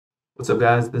What's up,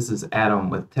 guys? This is Adam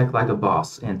with Tech Like a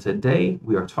Boss, and today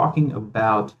we are talking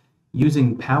about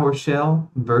using PowerShell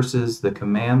versus the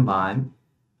command line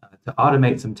to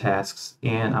automate some tasks.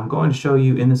 And I'm going to show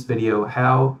you in this video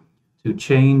how to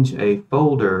change a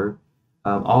folder,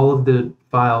 all of the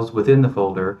files within the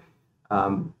folder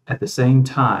at the same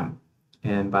time.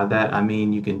 And by that I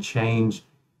mean you can change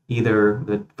either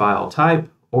the file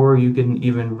type, or you can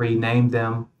even rename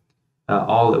them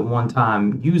all at one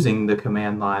time using the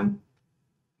command line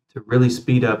to really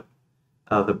speed up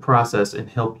the process and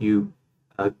help you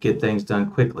get things done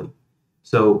quickly.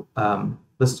 So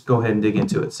let's go ahead and dig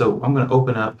into it. So I'm going to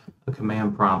open up a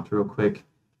command prompt real quick,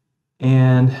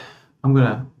 and I'm going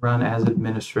to run as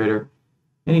administrator.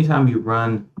 Anytime you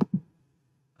run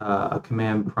a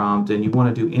command prompt and you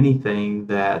want to do anything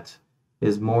that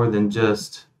is more than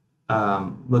just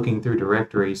looking through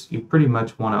directories, you pretty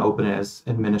much want to open it as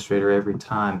administrator every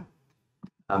time.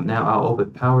 Now I'll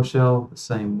open PowerShell the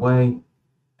same way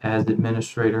as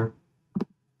administrator.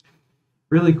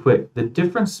 Really quick, the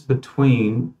difference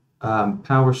between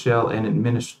PowerShell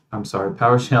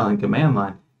and command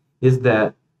line is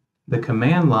that the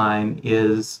command line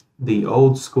is the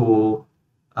old school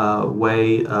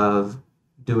way of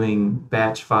doing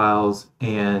batch files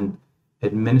and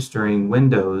administering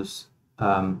Windows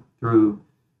through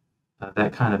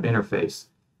that kind of interface.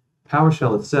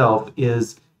 PowerShell itself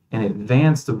is an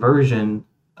advanced version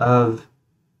of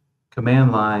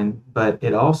command line, but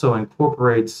it also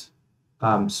incorporates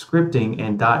scripting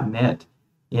and .NET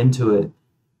into it,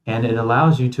 and it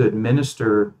allows you to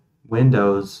administer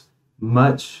Windows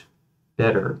much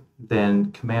better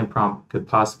than command prompt could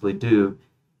possibly do.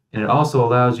 And it also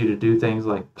allows you to do things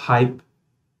like pipe.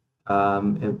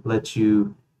 It lets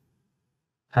you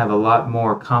have a lot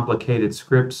more complicated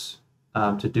scripts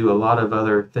to do a lot of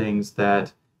other things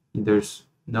that there's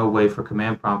no way for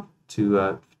command prompt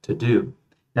to do.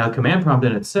 Now, command prompt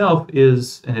in itself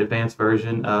is an advanced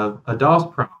version of a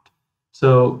DOS prompt.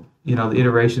 So, you know, the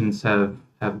iterations have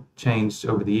changed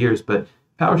over the years, but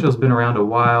PowerShell's been around a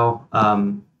while.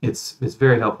 It's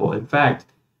very helpful. In fact,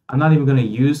 I'm not even going to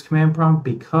use command prompt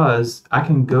because I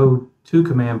can go to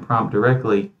command prompt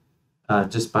directly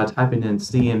just by typing in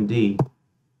CMD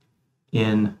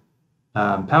in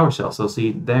PowerShell. So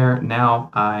see there,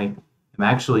 now I am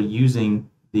actually using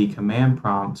the command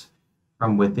prompt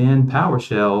from within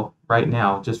PowerShell right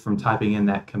now, just from typing in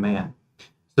that command.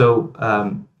 So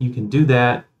you can do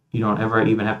that. You don't ever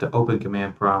even have to open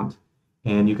command prompt,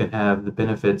 and you can have the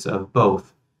benefits of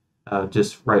both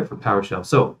just right from PowerShell.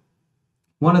 So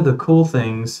one of the cool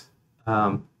things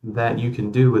that you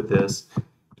can do with this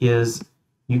is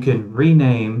you can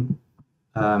rename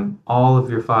all of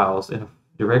your files in a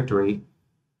directory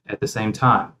at the same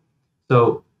time.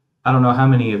 So I don't know how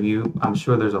many of you, I'm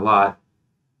sure there's a lot,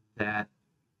 that,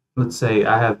 let's say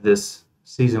I have this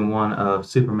season 1 of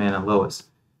Superman and Lois.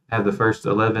 I have the first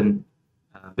 11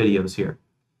 videos here,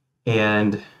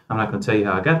 and I'm not going to tell you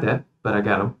how I got that, but I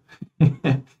got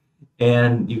them.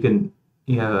 And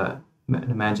you have an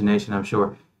imagination, I'm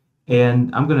sure.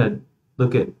 And I'm going to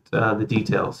look at the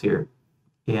details here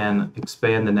and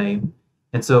expand the name.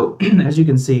 And so as you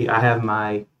can see, I have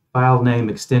my file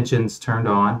name extensions turned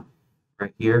on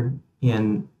right here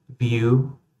in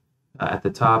view at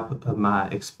the top of my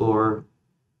Explorer.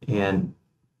 And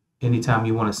anytime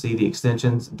you want to see the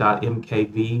extensions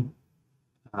 .mkv,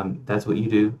 that's what you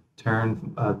do.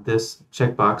 Turn this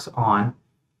checkbox on.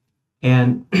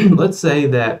 And let's say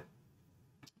that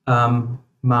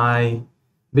my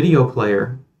video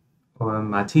player or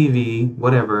my TV,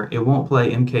 whatever, it won't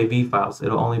play MKV files.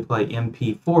 It'll only play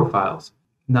MP4 files.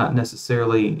 Not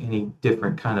necessarily any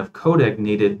different kind of codec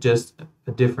needed, just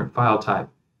a different file type.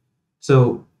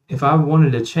 So if I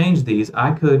wanted to change these,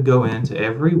 I could go into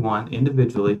every one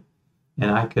individually,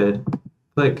 and I could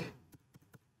click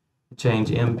change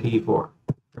MP4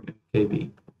 from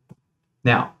MKV.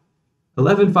 Now,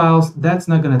 11 files, that's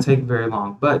not going to take very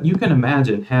long, but you can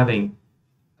imagine having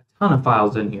a ton of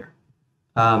files in here.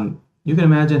 You can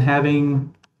imagine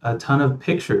having a ton of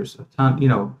pictures, a ton, you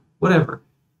know, whatever.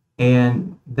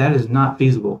 And that is not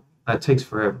feasible. That takes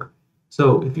forever.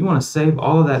 So if you want to save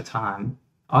all of that time,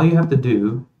 all you have to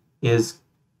do is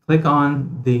click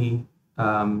on the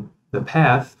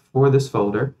path for this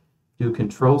folder, do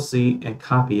Control-C and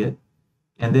copy it,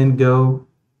 and then go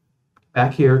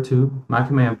back here to my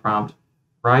command prompt,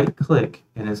 right-click,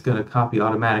 and it's going to copy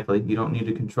automatically. You don't need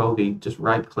to Control-V, just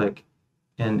right-click.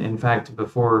 And in fact,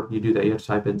 before you do that, you have to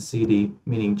type in CD,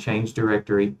 meaning change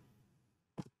directory.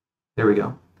 There we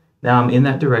go. Now I'm in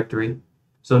that directory.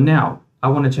 So now I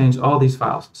want to change all these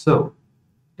files. So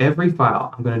every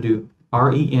file, I'm going to do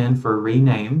REN for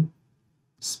rename,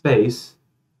 space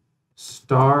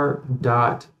star.mkv.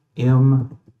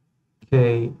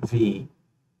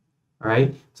 All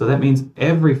right, so that means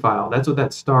every file, that's what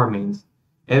that star means.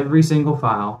 Every single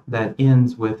file that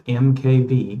ends with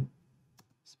mkv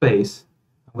space,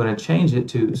 I'm going to change it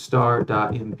to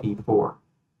star.mp4.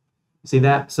 See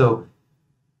that? So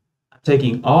I'm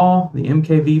taking all the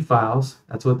mkv files,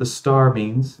 that's what the star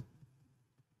means,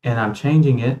 and I'm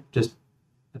changing it, just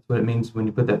that's what it means when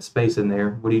you put that space in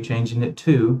there. What are you changing it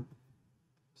to?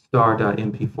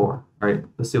 Star.mp4. All right,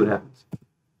 let's see what happens.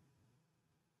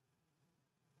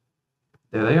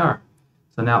 There they are.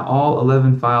 So now all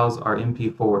 11 files are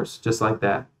MP4s, just like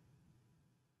that.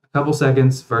 A couple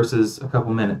seconds versus a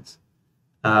couple minutes.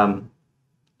 And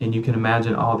you can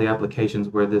imagine all the applications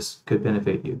where this could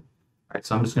benefit you. All right,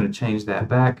 so I'm just going to change that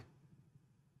back.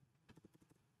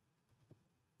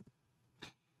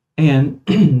 And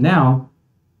now,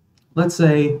 let's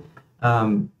say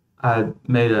I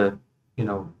made a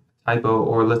typo,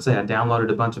 or let's say I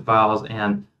downloaded a bunch of files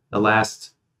and the last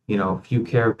few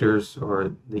characters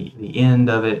or the end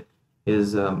of it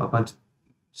is a bunch of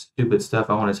stupid stuff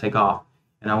I want to take off,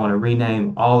 and I want to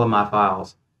rename all of my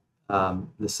files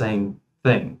the same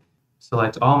thing.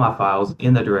 Select all my files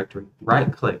in the directory,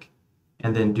 right click,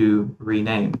 and then do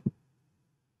rename.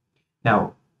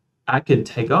 Now I could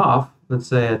take off, let's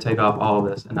say I take off all of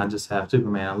this and I just have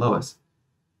Superman and Lois.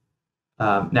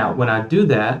 Now when I do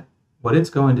that, what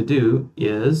it's going to do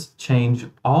is change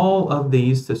all of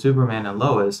these to Superman and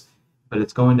Lois, but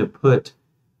it's going to put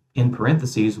in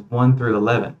parentheses 1 through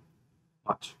 11.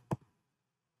 Watch.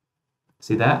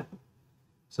 See that?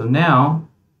 So now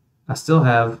I still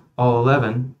have all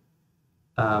 11,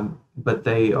 but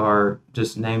they are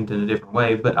just named in a different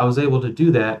way. But I was able to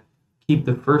do that, keep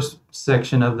the first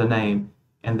section of the name,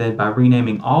 and then by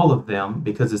renaming all of them,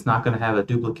 because it's not going to have a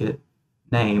duplicate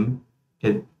name,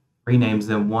 it renames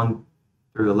them 1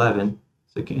 through 11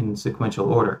 in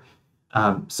sequential order.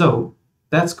 So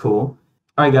that's cool.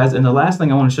 All right, guys, and the last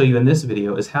thing I want to show you in this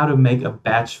video is how to make a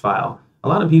batch file. A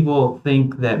lot of people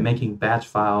think that making batch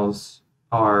files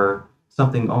are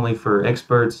something only for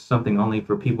experts, something only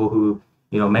for people who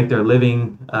make their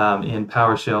living in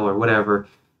PowerShell or whatever,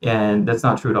 and that's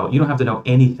not true at all. You don't have to know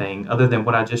anything other than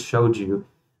what I just showed you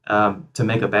to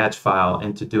make a batch file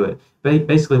and to do it.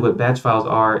 Basically, what batch files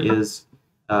are is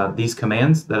these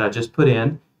commands that I just put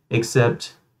in,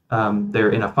 except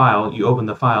they're in a file. You open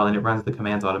the file and it runs the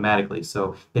commands automatically.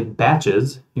 So it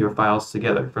batches your files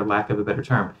together, for lack of a better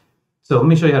term. So let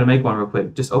me show you how to make one real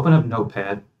quick. Just open up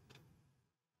Notepad.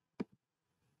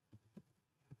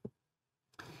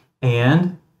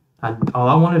 And all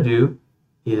I want to do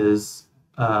is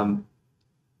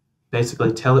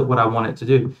basically tell it what I want it to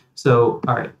do. So,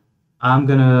 all right, I'm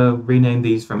going to rename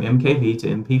these from MKV to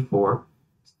MP4.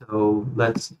 So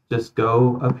let's just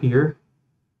go up here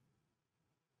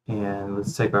and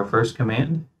let's take our first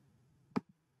command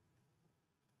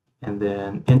and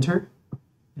then enter,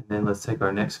 and then let's take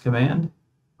our next command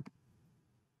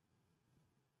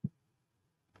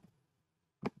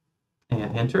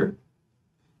and enter,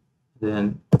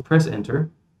 then press enter,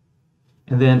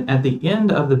 and then at the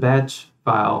end of the batch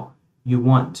file you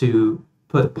want to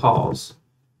put pause.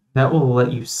 That will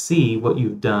let you see what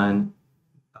you've done,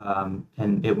 and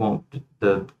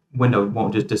the window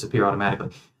won't just disappear automatically.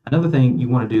 Another thing you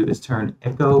want to do is turn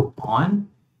echo on,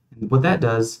 and what that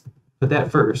does, put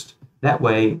that first. That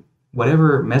way,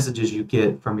 whatever messages you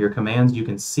get from your commands, you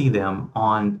can see them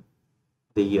on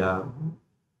the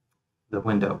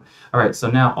window. All right, so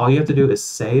now all you have to do is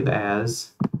save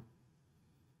as.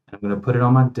 I'm going to put it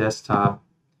on my desktop,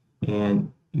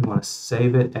 and you want to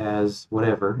save it as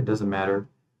whatever, it doesn't matter.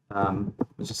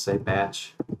 Let's just say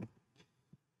batch.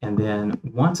 And then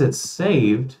once it's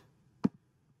saved,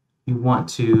 you want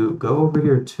to go over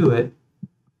here to it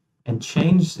and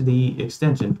change the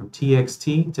extension from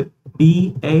txt to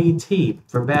BAT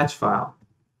for batch file.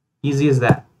 Easy as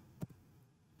that.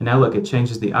 And now look, it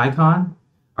changes the icon.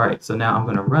 All right, so now I'm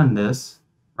going to run this.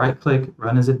 Right click,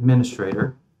 run as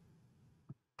administrator.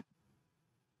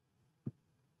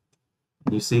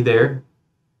 And you see there,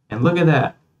 and look at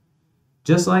that.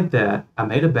 Just like that, I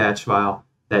made a batch file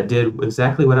that did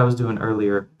exactly what I was doing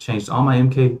earlier, changed all my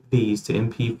MKVs to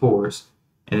MP4s,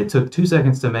 and it took 2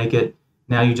 seconds to make it.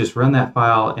 Now you just run that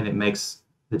file and it makes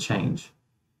the change.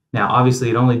 Now obviously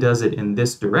it only does it in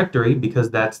this directory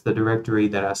because that's the directory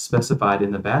that I specified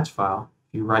in the batch file.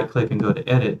 If you right click and go to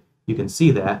edit, you can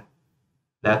see that.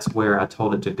 That's where I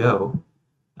told it to go.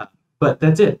 But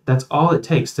that's it. That's all it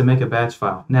takes to make a batch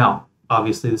file. Now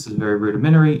obviously this is very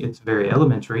rudimentary, it's very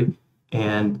elementary,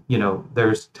 and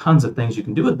there's tons of things you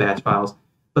can do with batch files,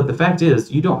 But the fact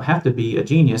is, you don't have to be a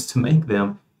genius to make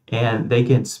them, and they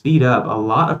can speed up a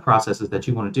lot of processes that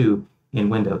you want to do in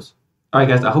Windows. All right,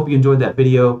 guys, I hope you enjoyed that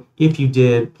video. If you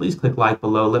did, please click like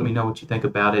below. Let me know what you think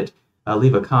about it.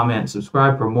 Leave a comment,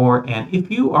 subscribe for more. And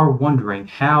if you are wondering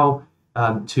how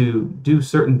to do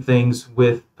certain things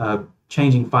with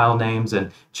changing file names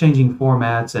and changing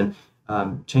formats and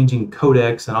changing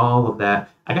codecs and all of that,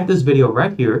 I got this video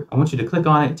right here. I want you to click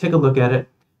on it, take a look at it,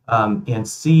 and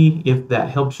see if that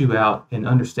helps you out in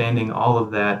understanding all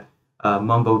of that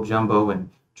mumbo jumbo and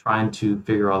trying to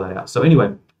figure all that out. So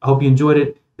anyway, I hope you enjoyed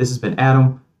it. This has been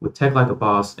Adam with Tech Like a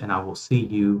Boss, and I will see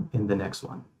you in the next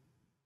one.